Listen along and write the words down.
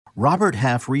Robert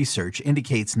Half research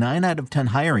indicates 9 out of 10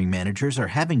 hiring managers are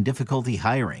having difficulty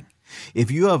hiring.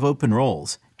 If you have open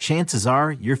roles, chances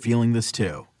are you're feeling this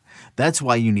too. That's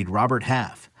why you need Robert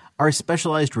Half. Our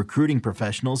specialized recruiting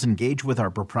professionals engage with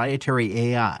our proprietary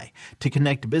AI to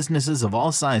connect businesses of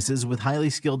all sizes with highly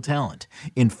skilled talent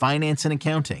in finance and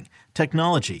accounting,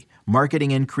 technology,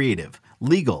 marketing and creative,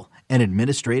 legal, and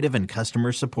administrative and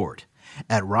customer support.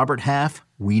 At Robert Half,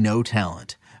 we know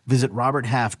talent. Visit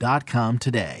roberthalf.com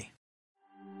today.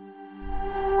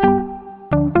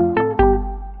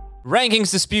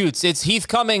 Rankings disputes. It's Heath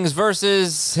Cummings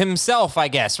versus himself, I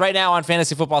guess, right now on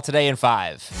Fantasy Football Today in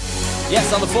 5.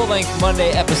 Yes, on the full-length Monday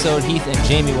episode, Heath and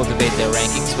Jamie will debate their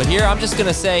rankings. But here, I'm just going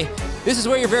to say, this is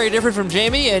where you're very different from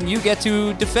Jamie, and you get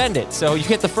to defend it. So you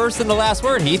get the first and the last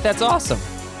word, Heath. That's awesome.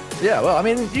 Yeah, well, I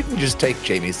mean, you can just take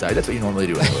Jamie's side. That's what you normally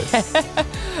do anyway.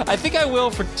 I think I will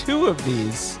for 2 of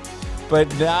these, but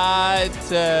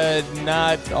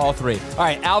not all 3. All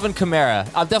right, Alvin Kamara.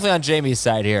 I'm definitely on Jamie's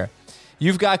side here.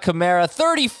 You've got Kamara,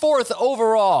 34th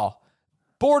overall,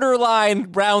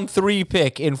 borderline round 3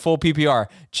 pick in full PPR.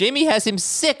 Jamie has him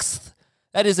 6th.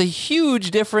 That is a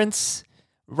huge difference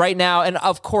right now. And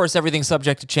of course, everything's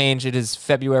subject to change. It is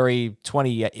February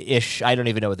 20-ish. I don't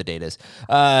even know what the date is.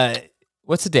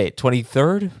 What's the date?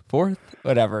 23rd? 4th?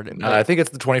 Whatever. I think it's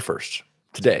the 21st.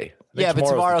 Today. Yeah, but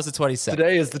tomorrow's the 22nd.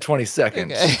 Today is the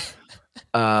 22nd. Okay.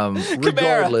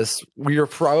 Regardless, we are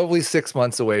probably 6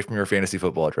 months away from your fantasy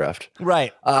football draft.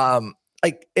 Right.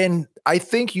 And I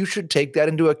think you should take that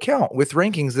into account with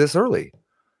rankings this early.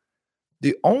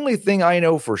 The only thing I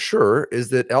know for sure is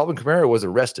that Alvin Kamara was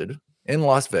arrested in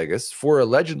Las Vegas for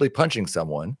allegedly punching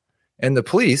someone, and the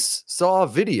police saw a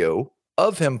video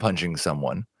of him punching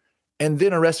someone and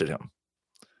then arrested him.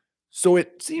 So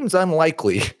it seems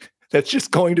unlikely that's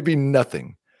just going to be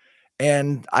nothing.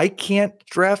 And I can't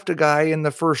draft a guy in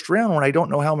the first round when I don't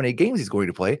know how many games he's going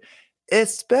to play,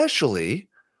 especially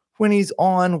when he's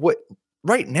on what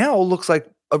right now looks like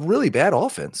a really bad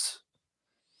offense.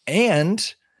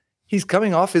 And he's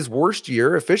coming off his worst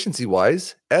year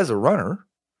efficiency-wise as a runner.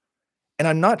 And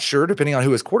I'm not sure, depending on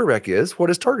who his quarterback is, what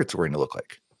his targets are going to look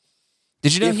like.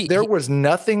 Did you know if there was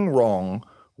nothing wrong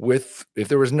with, if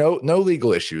there was no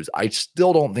legal issues, I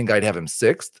still don't think I'd have him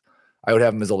 6th. I would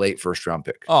have him as a late first-round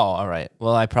pick. Oh, all right.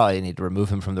 Well, I probably need to remove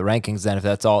him from the rankings then if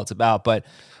that's all it's about. But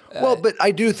but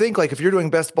I do think, like, if you're doing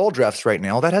best ball drafts right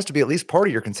now, that has to be at least part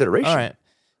of your consideration. All right.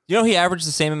 You know he averaged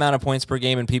the same amount of points per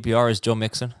game in PPR as Joe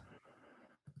Mixon?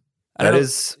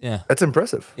 That's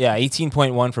impressive. Yeah,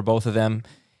 18.1 for both of them.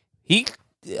 You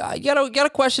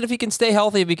gotta question if he can stay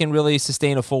healthy, if he can really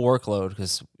sustain a full workload,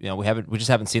 because we just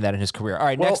haven't seen that in his career. All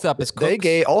right, next up is Cooks.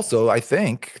 I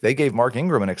think they gave Mark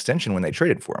Ingram an extension when they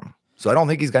traded for him. So I don't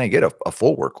think he's going to get a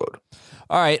full workload.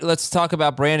 All right, let's talk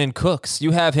about Brandon Cooks.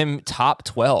 You have him top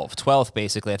 12th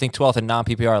basically. I think 12th in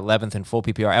non-PPR, 11th in full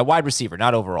PPR. At wide receiver,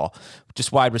 not overall,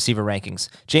 just wide receiver rankings.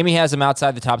 Jamie has him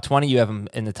outside the top 20. You have him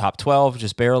in the top 12,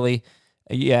 just barely.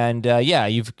 And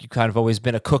you've kind of always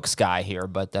been a Cooks guy here,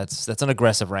 but that's an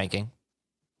aggressive ranking.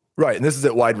 Right, and this is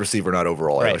at wide receiver, not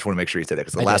overall. Right. I just want to make sure you said that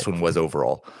because the last one was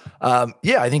overall. I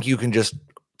think you can just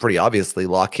pretty obviously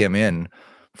lock him in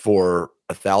for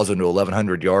 1,000 to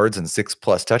 1,100 yards and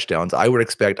 6+ touchdowns. I would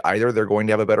expect either they're going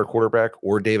to have a better quarterback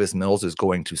or Davis Mills is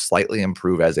going to slightly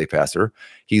improve as a passer.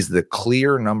 He's the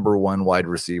clear number 1 wide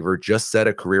receiver, just set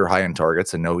a career high in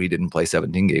targets. And no, he didn't play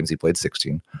 17 games. He played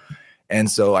 16. And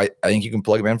so I think you can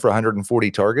plug him in for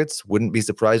 140 targets. Wouldn't be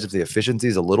surprised if the efficiency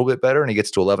is a little bit better and he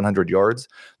gets to 1,100 yards.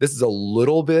 This is a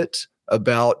little bit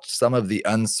about some of the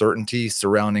uncertainty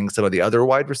surrounding some of the other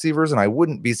wide receivers. And I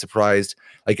wouldn't be surprised,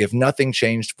 like if nothing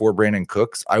changed for Brandon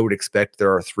Cooks, I would expect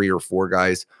there are 3 or 4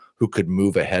 guys who could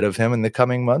move ahead of him in the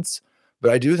coming months.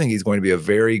 But I do think he's going to be a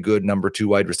very good number 2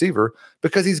 wide receiver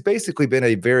because he's basically been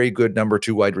a very good number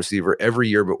 2 wide receiver every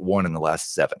year but one in the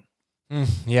last 7.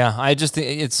 Yeah, I just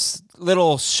think it's a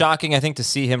little shocking, I think, to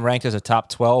see him ranked as a top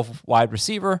 12 wide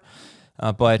receiver.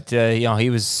 But he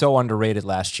was so underrated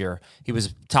last year. He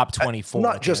was top 24.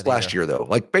 Not just last year, though.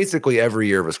 Like basically every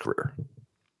year of his career.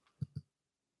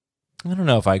 I don't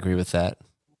know if I agree with that.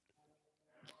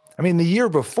 I mean, the year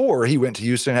before he went to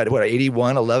Houston had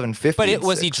 81, 11, 50. But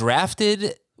was he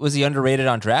drafted? Was he underrated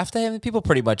on draft day? I mean, people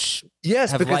pretty much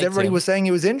because everybody was saying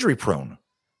he was injury prone.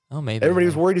 Oh, maybe. Everybody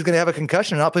was worried he's going to have a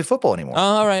concussion and not play football anymore. Oh,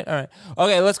 all right.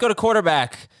 Okay, let's go to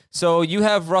quarterback. So you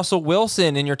have Russell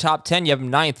Wilson in your top 10. You have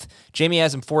him 9th. Jamie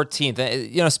has him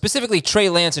 14th. Specifically Trey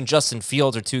Lance and Justin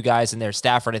Fields are 2 guys in there.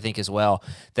 Stafford, I think, as well,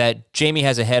 that Jamie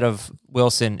has ahead of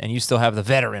Wilson, and you still have the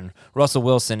veteran Russell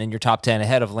Wilson in your top 10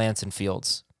 ahead of Lance and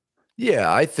Fields.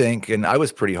 Yeah, I think, and I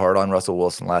was pretty hard on Russell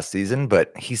Wilson last season,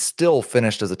 but he still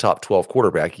finished as a top 12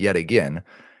 quarterback yet again,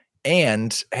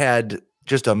 and had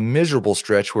just a miserable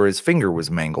stretch where his finger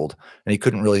was mangled and he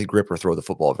couldn't really grip or throw the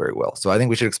football very well. So I think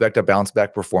we should expect a bounce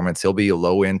back performance. He'll be a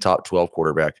low end top 12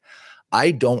 quarterback. I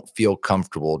don't feel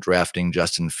comfortable drafting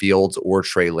Justin Fields or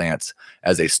Trey Lance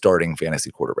as a starting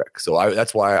fantasy quarterback. So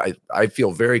that's why I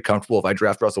feel very comfortable if I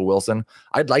draft Russell Wilson.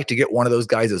 I'd like to get one of those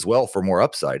guys as well for more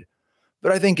upside.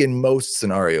 But I think in most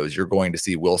scenarios, you're going to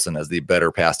see Wilson as the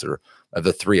better passer of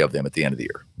the three of them at the end of the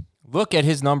year. Look at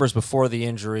his numbers before the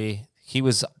injury. He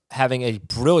was having a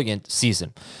brilliant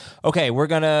season. Okay, we're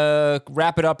going to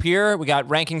wrap it up here. We got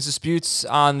rankings disputes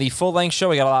on the full-length show.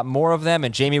 We got a lot more of them,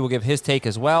 and Jamie will give his take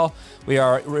as well. We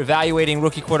are evaluating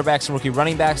rookie quarterbacks and rookie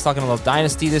running backs, talking a little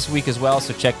dynasty this week as well,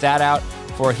 so check that out.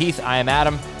 For Heath, I am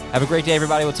Adam. Have a great day,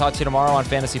 everybody. We'll talk to you tomorrow on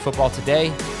Fantasy Football Today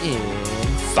in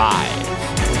 5.